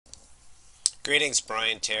Greetings,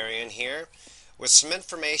 Brian Tarian here with some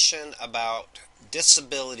information about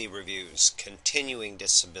disability reviews, continuing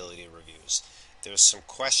disability reviews. There's some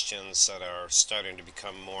questions that are starting to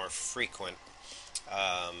become more frequent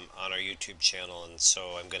on our YouTube channel, and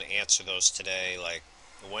so I'm going to answer those today, like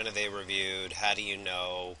when are they reviewed, how do you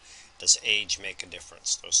know, does age make a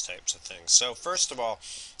difference, those types of things. So first of all,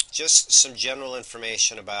 just some general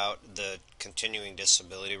information about the continuing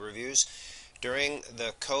disability reviews. During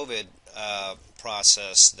the COVID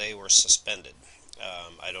process, they were suspended.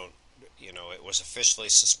 I don't, it was officially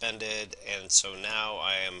suspended, and so now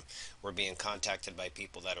we're being contacted by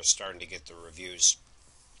people that are starting to get the reviews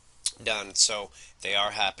done. So they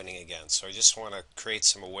are happening again. So I just want to create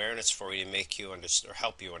some awareness for you to make you understand or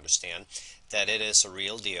help you understand that it is a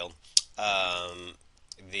real deal.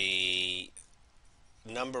 The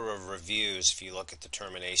number of reviews, if you look at the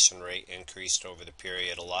termination rate, increased over the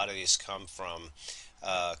period. A lot of these come from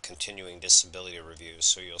continuing disability reviews,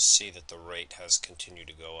 so you'll see that the rate has continued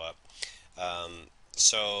to go up.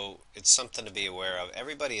 So it's something to be aware of.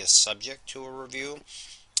 Everybody is subject to a review,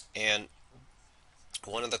 and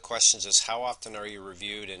one of the questions is how often are you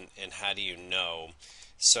reviewed, and how do you know?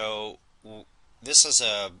 So this is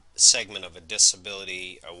a segment of a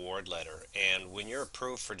disability award letter, and when you're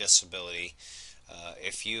approved for disability,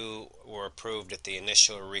 if you were approved at the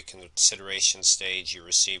initial reconsideration stage, you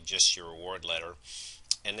received just your award letter.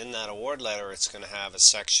 And in that award letter, it's going to have a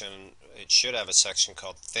section, it should have a section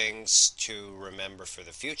called Things to Remember for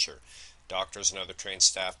the Future. Doctors and other trained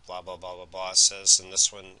staff, blah, blah, blah, blah, blah, says, and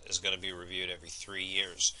this one is going to be reviewed every 3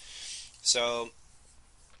 years. So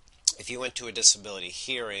if you went to a disability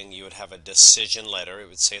hearing, you would have a decision letter. It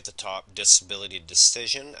would say at the top, disability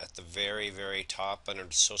decision. At the very, very top, under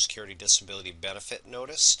the Social Security Disability Benefit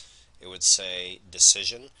Notice, it would say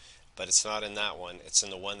decision. But it's not in that one. It's in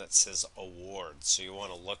the one that says award. So you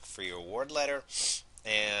want to look for your award letter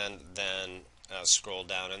and then scroll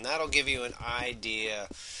down. And that'll give you an idea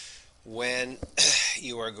when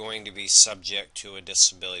you are going to be subject to a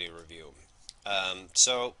disability review.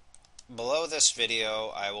 So below this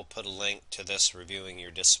video, I will put a link to this reviewing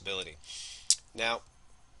your disability. Now,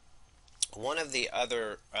 one of the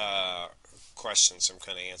other questions, I'm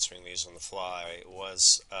kind of answering these on the fly,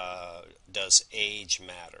 was does age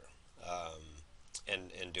matter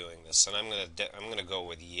in doing this? And I'm going to go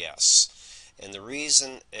with yes. And the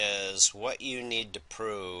reason is what you need to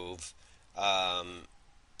prove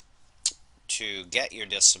to get your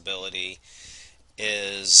disability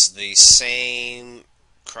is the same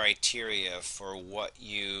criteria for what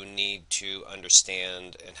you need to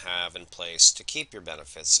understand and have in place to keep your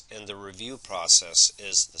benefits, and the review process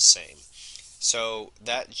is the same. So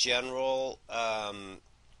that general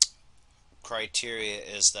criteria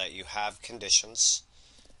is that you have conditions,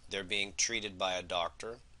 they're being treated by a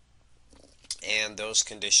doctor, and those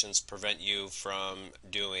conditions prevent you from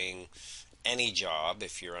doing any job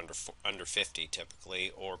if you're under 50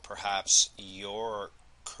 typically, or perhaps your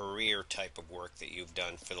career type of work that you've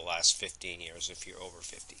done for the last 15 years if you're over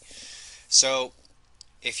 50. So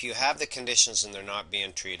if you have the conditions and they're not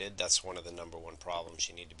being treated, that's one of the number one problems.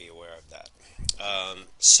 You need to be aware of that.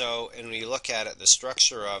 And when you look at it, the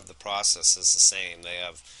structure of the process is the same. They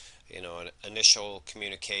have, an initial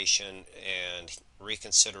communication and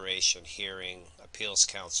reconsideration, hearing, appeals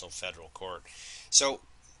council, federal court. So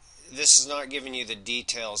this is not giving you the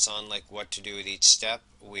details on like what to do at each step.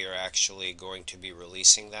 We are actually going to be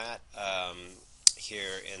releasing that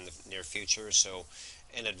here in the near future. So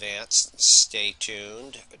in advance, stay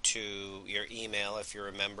tuned to your email if you're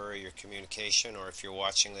a member of your communication, or if you're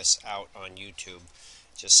watching this out on YouTube,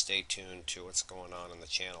 just stay tuned to what's going on the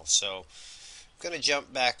channel. So I'm going to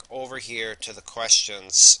jump back over here to the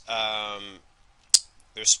questions.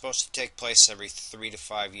 They're supposed to take place every 3 to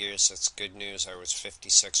 5 years. That's good news. I was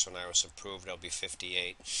 56 when I was approved. I'll be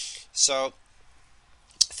 58. So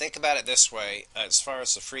think about it this way, as far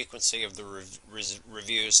as the frequency of the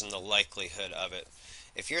reviews and the likelihood of it.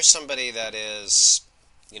 If you're somebody that is,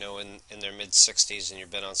 in their mid-60s and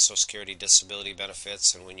you've been on Social Security disability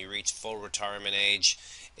benefits, and when you reach full retirement age,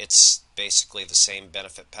 it's basically the same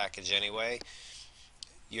benefit package anyway,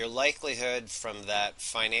 your likelihood from that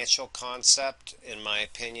financial concept, in my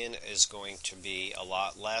opinion, is going to be a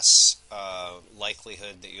lot less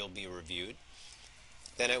likelihood that you'll be reviewed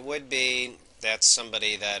than it would be that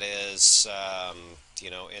somebody that is,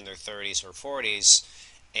 in their 30s or 40s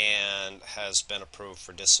and has been approved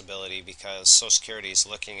for disability, because Social Security is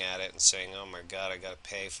looking at it and saying, oh my God, I got to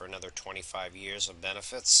pay for another 25 years of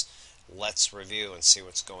benefits. Let's review and see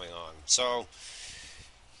what's going on. So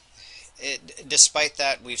despite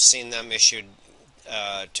that, we've seen them issued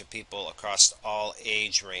to people across all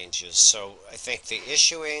age ranges. So I think the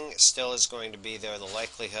issuing still is going to be there, the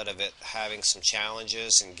likelihood of it having some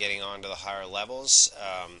challenges and getting on to the higher levels.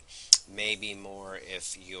 Maybe more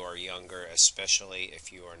if you're younger, especially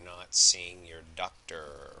if you are not seeing your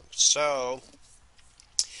doctor. So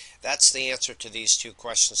that's the answer to these two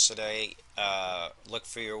questions today. Look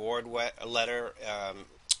for your award letter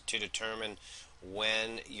to determine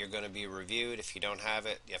when you're going to be reviewed. If you don't have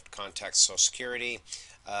it, you have to contact Social Security.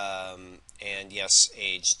 And yes,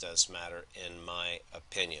 age does matter in my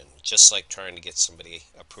opinion, just like trying to get somebody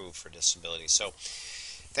approved for disability. So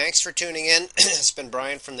thanks for tuning in. It's been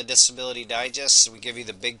Brian from the Disability Digest. We give you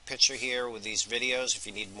the big picture here with these videos. If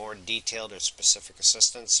you need more detailed or specific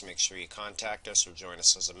assistance, make sure you contact us or join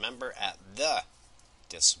us as a member at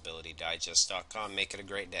thedisabilitydigest.com. Make it a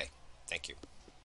great day. Thank you.